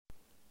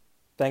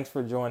Thanks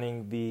for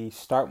joining the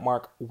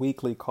StartMark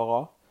weekly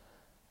call.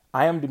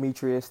 I am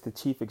Demetrius, the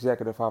Chief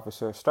Executive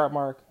Officer of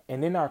StartMark,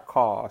 and in our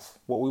calls,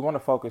 what we want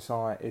to focus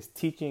on is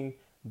teaching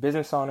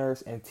business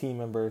owners and team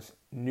members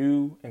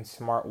new and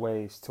smart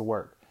ways to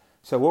work.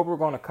 So what we're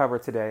going to cover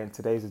today in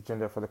today's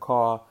agenda for the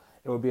call,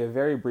 it will be a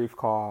very brief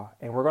call,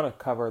 and we're going to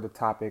cover the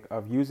topic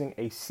of using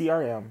a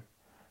CRM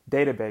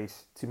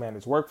database to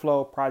manage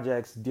workflow,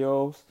 projects,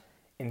 deals,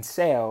 and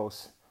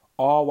sales,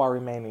 all while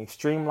remaining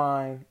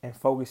streamlined and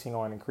focusing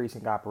on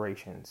increasing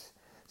operations.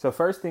 So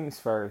first things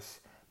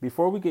first,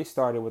 before we get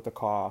started with the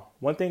call,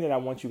 one thing that I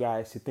want you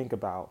guys to think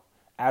about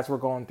as we're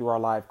going through our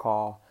live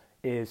call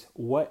is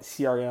what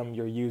CRM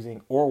you're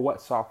using or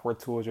what software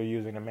tools you're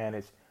using to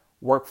manage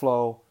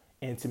workflow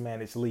and to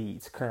manage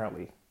leads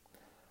currently.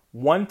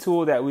 One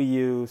tool that we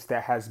use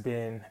that has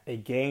been a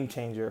game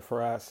changer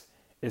for us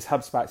is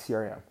HubSpot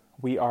CRM.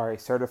 We are a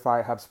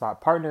certified HubSpot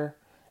partner,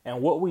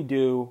 and what we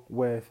do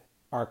with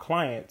our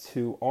clients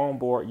who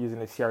onboard using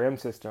the CRM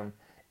system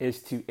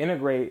is to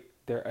integrate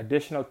their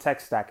additional tech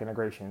stack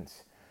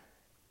integrations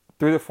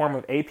through the form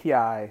of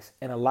APIs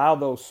and allow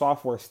those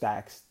software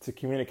stacks to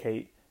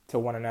communicate to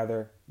one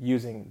another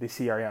using the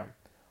CRM.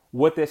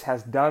 What this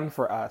has done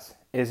for us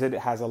is it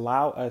has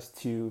allowed us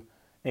to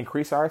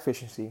increase our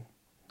efficiency,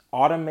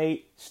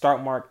 automate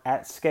StartMark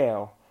at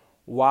scale,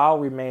 while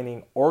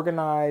remaining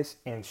organized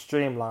and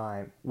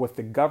streamlined with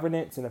the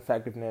governance and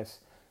effectiveness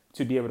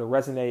to be able to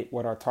resonate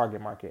with our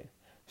target market.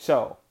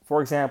 So,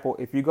 for example,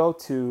 if you go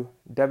to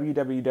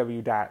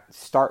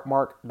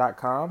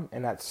www.startmark.com,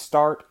 and that's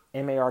start,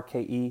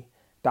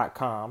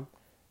 marke.com,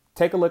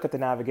 take a look at the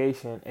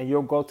navigation and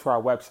you'll go to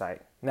our website.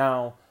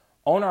 Now,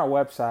 on our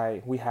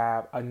website, we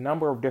have a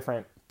number of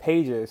different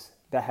pages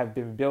that have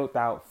been built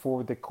out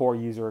for the core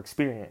user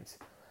experience.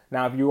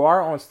 Now, if you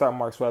are on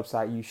StartMark's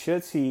website, you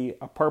should see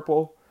a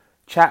purple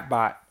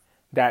chatbot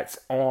that's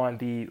on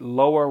the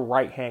lower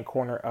right-hand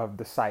corner of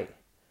the site.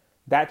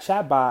 That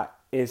chatbot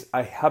is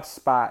a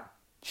HubSpot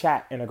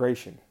chat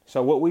integration.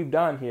 So what we've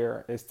done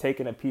here is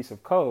taken a piece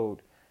of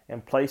code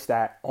and placed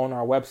that on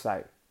our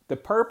website. The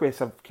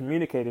purpose of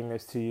communicating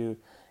this to you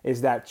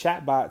is that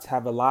chatbots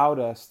have allowed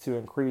us to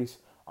increase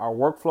our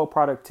workflow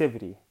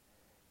productivity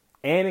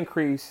and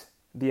increase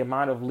the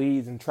amount of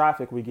leads and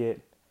traffic we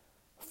get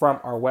from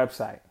our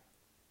website.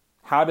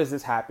 How does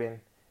this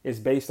happen? Is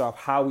based off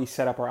how we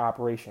set up our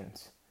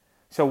operations.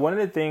 So one of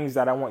the things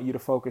that I want you to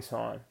focus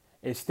on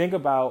is think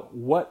about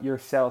what your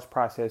sales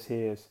process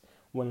is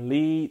when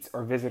leads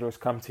or visitors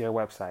come to your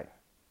website.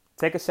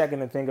 Take a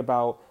second and think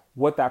about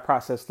what that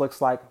process looks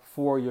like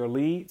for your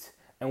leads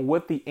and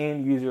what the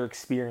end user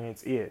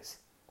experience is.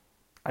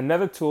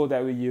 Another tool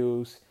that we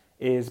use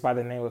is by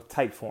the name of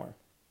Typeform.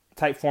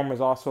 Typeform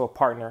is also a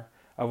partner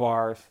of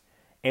ours,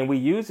 and we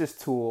use this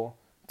tool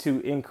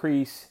to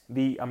increase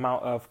the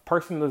amount of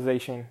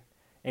personalization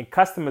and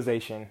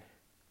customization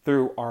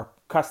through our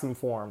custom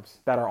forms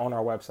that are on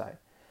our website.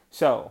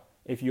 So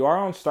if you are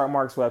on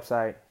StartMark's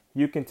website,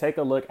 you can take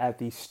a look at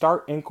the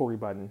Start Inquiry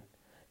button.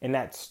 And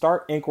that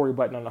Start Inquiry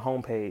button on the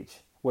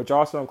homepage, which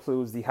also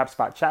includes the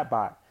HubSpot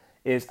chatbot,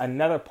 is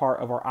another part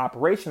of our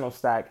operational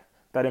stack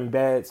that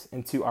embeds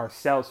into our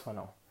sales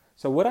funnel.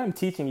 So what I'm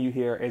teaching you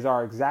here is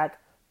our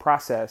exact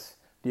process,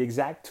 the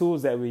exact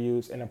tools that we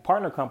use, and the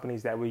partner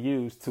companies that we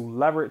use to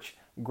leverage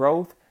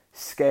growth,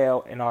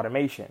 scale, and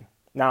automation.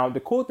 Now, the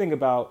cool thing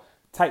about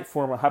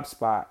Typeform and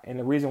HubSpot, and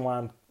the reason why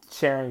I'm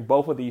sharing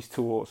both of these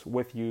tools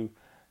with you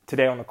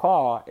today on the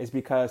call, is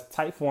because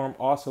Typeform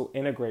also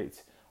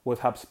integrates with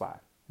HubSpot.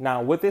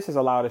 Now, what this has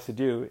allowed us to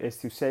do is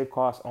to save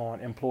costs on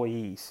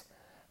employees,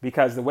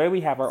 because the way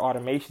we have our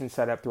automation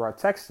set up through our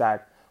tech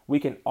stack, we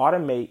can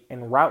automate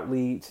and route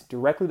leads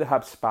directly to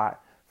HubSpot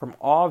from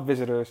all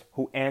visitors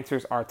who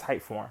answers our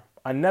Typeform.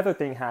 Another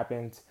thing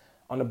happens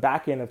on the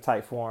back end of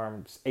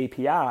Typeform's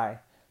API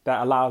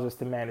that allows us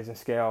to manage and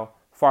scale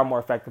far more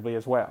effectively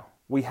as well.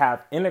 We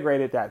have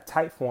integrated that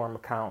Typeform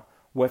account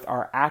with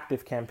our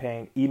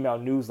ActiveCampaign email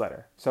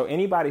newsletter. So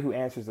anybody who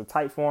answers the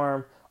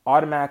Typeform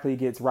automatically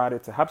gets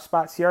routed to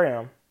HubSpot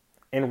CRM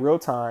in real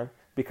time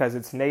because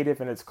it's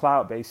native and it's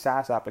cloud-based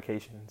SaaS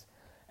applications.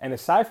 And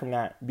aside from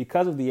that,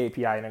 because of the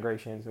API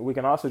integrations, we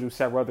can also do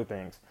several other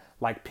things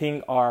like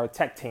ping our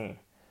tech team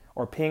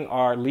or ping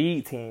our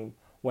lead team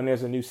when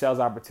there's a new sales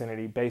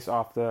opportunity based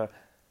off the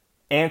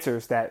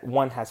answers that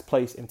one has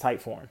placed in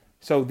Typeform.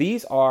 So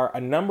these are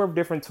a number of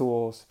different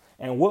tools,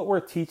 and what we're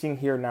teaching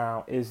here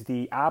now is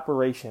the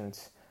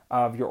operations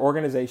of your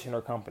organization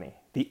or company,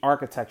 the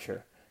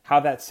architecture, how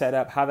that's set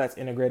up, how that's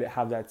integrated,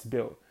 how that's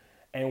built.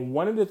 And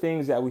one of the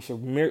things that we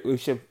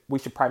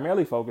should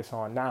primarily focus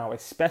on now,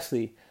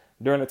 especially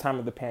during the time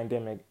of the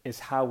pandemic, is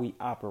how we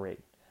operate.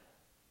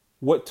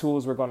 What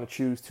tools we're going to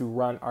choose to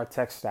run our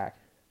tech stack.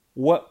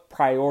 What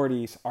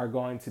priorities are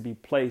going to be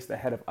placed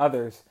ahead of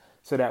others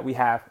so that we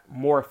have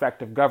more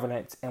effective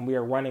governance and we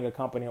are running a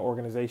company or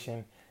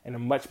organization in a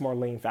much more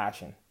lean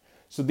fashion.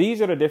 So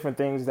these are the different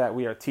things that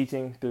we are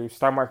teaching through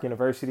StartMark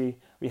University.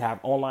 We have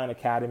online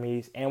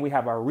academies and we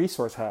have our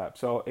resource hub.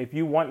 So if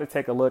you want to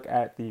take a look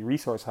at the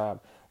resource hub,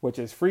 which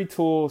is free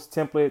tools,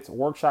 templates,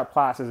 workshop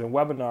classes, and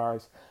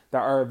webinars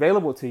that are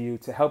available to you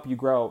to help you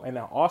grow and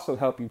that also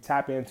help you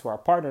tap into our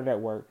partner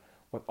network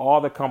with all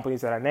the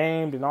companies that I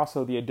named and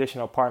also the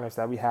additional partners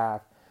that we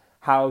have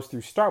housed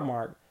through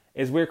StartMark.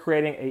 Is we're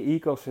creating an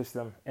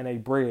ecosystem and a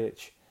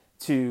bridge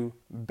to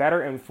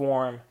better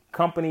inform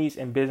companies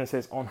and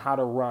businesses on how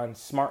to run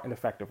smart and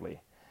effectively.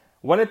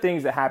 One of the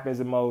things that happens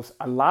the most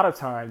a lot of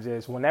times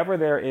is whenever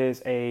there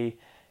is a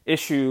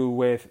issue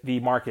with the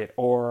market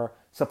or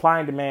supply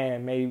and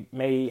demand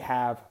may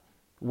have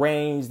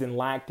ranged and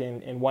lacked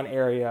in one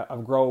area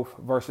of growth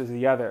versus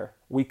the other,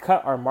 we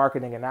cut our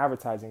marketing and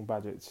advertising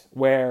budgets,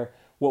 where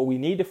what we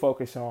need to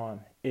focus on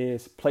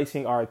is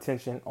placing our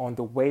attention on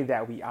the way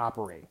that we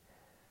operate.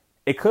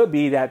 It could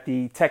be that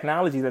the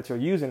technology that you're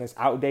using is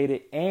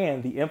outdated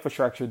and the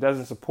infrastructure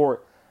doesn't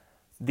support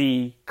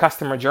the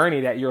customer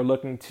journey that you're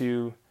looking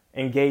to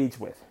engage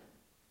with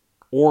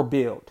or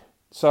build.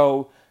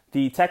 So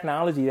the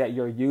technology that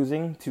you're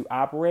using to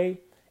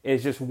operate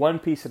is just one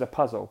piece of the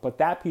puzzle, but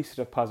that piece of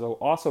the puzzle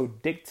also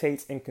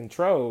dictates and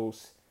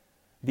controls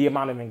the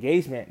amount of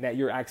engagement that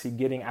you're actually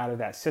getting out of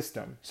that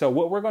system. So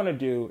what we're going to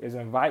do is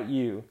invite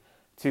you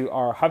to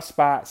our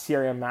HubSpot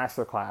CRM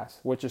Masterclass,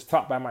 which is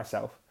taught by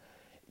myself.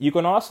 You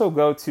can also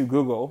go to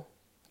Google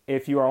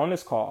if you are on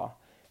this call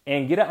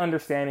and get an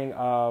understanding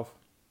of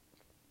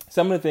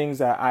some of the things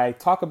that I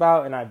talk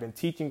about and I've been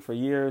teaching for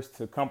years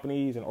to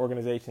companies and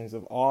organizations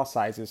of all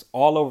sizes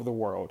all over the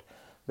world.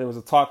 There was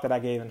a talk that I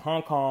gave in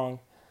Hong Kong,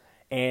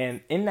 and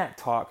in that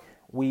talk,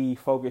 we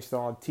focused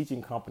on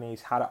teaching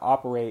companies how to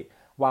operate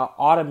while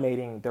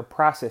automating their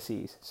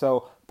processes.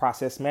 So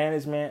process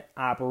management,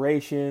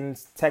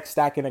 operations, tech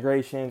stack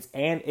integrations,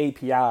 and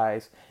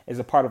APIs is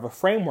a part of a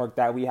framework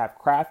that we have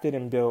crafted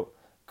and built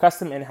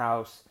custom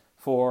in-house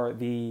for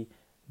the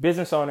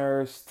business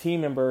owners,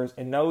 team members,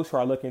 and those who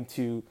are looking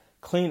to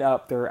clean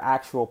up their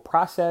actual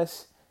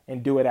process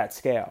and do it at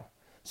scale.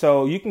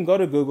 So you can go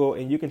to Google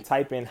and you can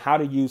type in how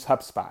to use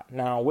HubSpot.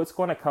 Now, what's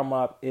going to come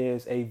up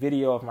is a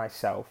video of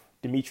myself,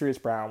 Demetrius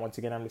Brown. Once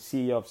again, I'm the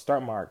CEO of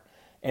StartMark.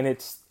 And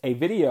it's a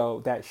video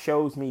that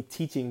shows me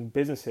teaching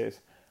businesses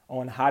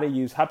on how to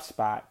use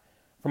HubSpot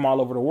from all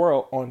over the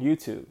world on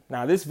YouTube.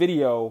 Now, this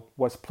video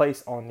was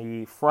placed on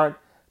the front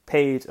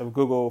page of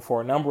Google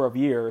for a number of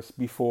years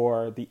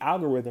before the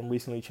algorithm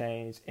recently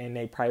changed and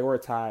they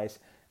prioritized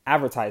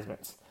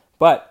advertisements.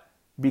 But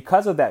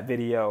because of that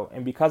video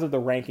and because of the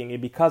ranking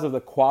and because of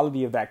the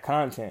quality of that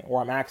content,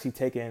 where I'm actually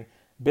taking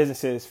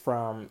businesses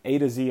from A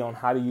to Z on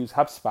how to use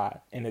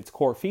HubSpot and its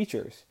core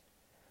features,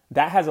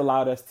 that has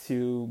allowed us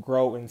to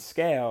grow and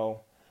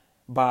scale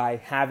by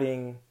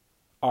having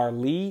our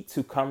leads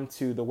who come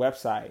to the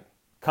website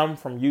come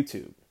from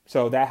YouTube.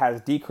 So that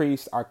has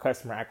decreased our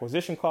customer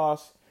acquisition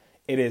costs.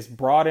 It has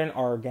broadened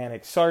our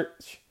organic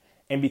search.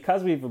 And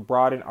because we've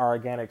broadened our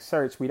organic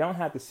search, we don't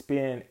have to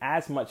spend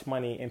as much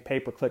money in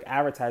pay-per-click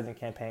advertising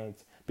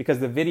campaigns because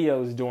the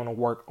video is doing the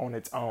work on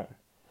its own.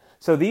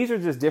 So these are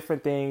just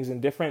different things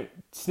and different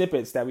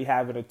snippets that we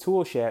have in a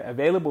tool shed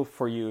available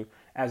for you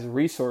as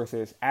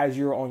resources as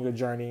you're on your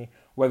journey,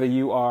 whether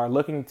you are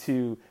looking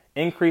to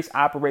increase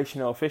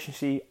operational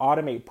efficiency,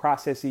 automate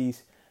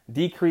processes,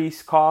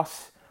 decrease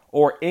costs,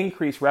 or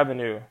increase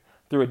revenue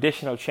through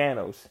additional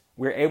channels.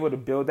 We're able to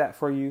build that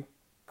for you,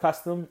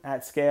 custom,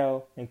 at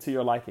scale, and to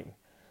your liking.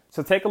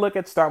 So take a look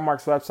at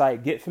StartMark's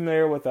website, get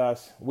familiar with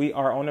us. We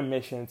are on a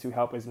mission to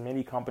help as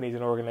many companies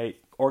and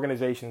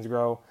organizations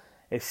grow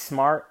as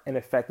smart and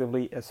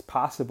effectively as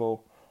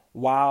possible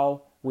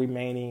while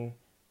remaining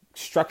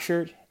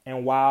structured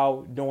and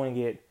while doing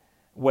it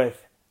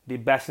with the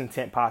best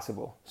intent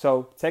possible.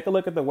 So take a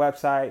look at the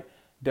website.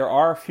 There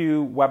are a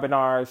few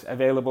webinars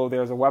available.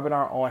 There's a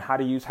webinar on how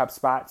to use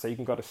HubSpot, so you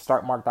can go to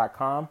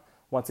startmark.com.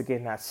 Once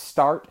again, that's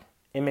start,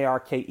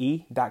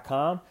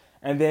 marke.com.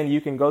 And then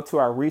you can go to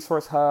our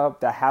resource hub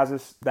that has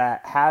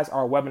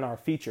our webinar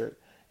featured.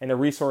 And the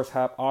resource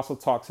hub also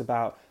talks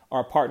about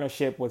our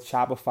partnership with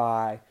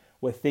Shopify,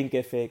 with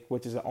Thinkific,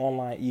 which is an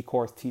online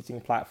e-course teaching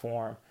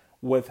platform,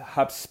 with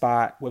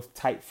HubSpot, with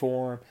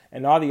Typeform,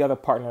 and all the other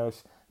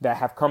partners that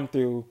have come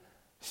through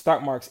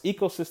StartMark's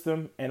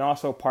ecosystem, and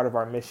also part of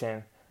our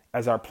mission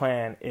as our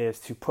plan is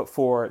to put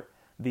forward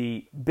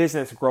the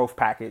business growth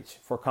package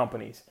for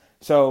companies.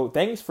 So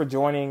thanks for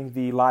joining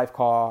the live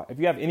call. If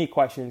you have any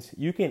questions,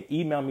 you can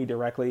email me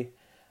directly.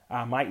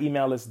 My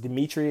email is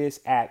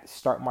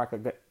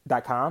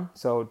demetrius@startmark.com.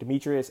 So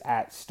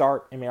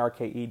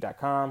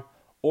demetrius@startmarke.com,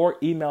 or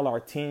email our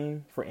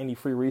team for any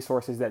free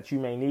resources that you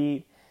may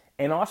need.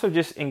 And also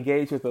just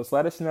engage with us.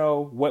 Let us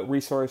know what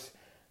resource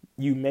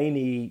you may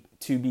need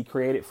to be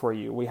created for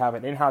you. We have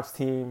an in-house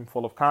team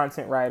full of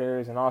content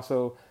writers and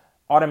also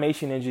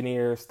automation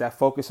engineers that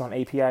focus on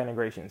API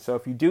integration. So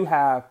if you do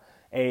have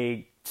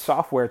a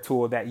software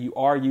tool that you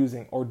are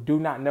using or do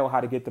not know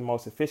how to get the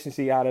most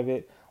efficiency out of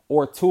it,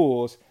 or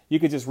tools, you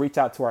could just reach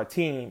out to our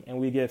team, and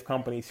we give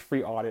companies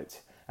free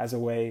audits as a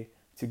way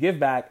to give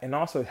back and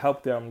also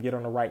help them get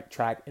on the right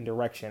track and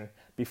direction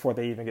before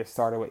they even get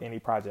started with any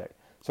project.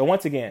 So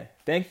once again,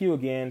 thank you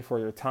again for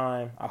your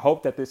time. I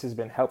hope that this has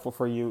been helpful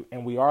for you,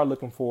 and we are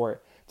looking forward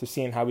to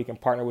seeing how we can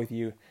partner with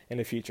you in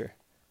the future.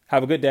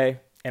 Have a good day,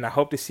 and I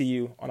hope to see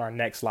you on our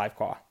next live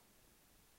call.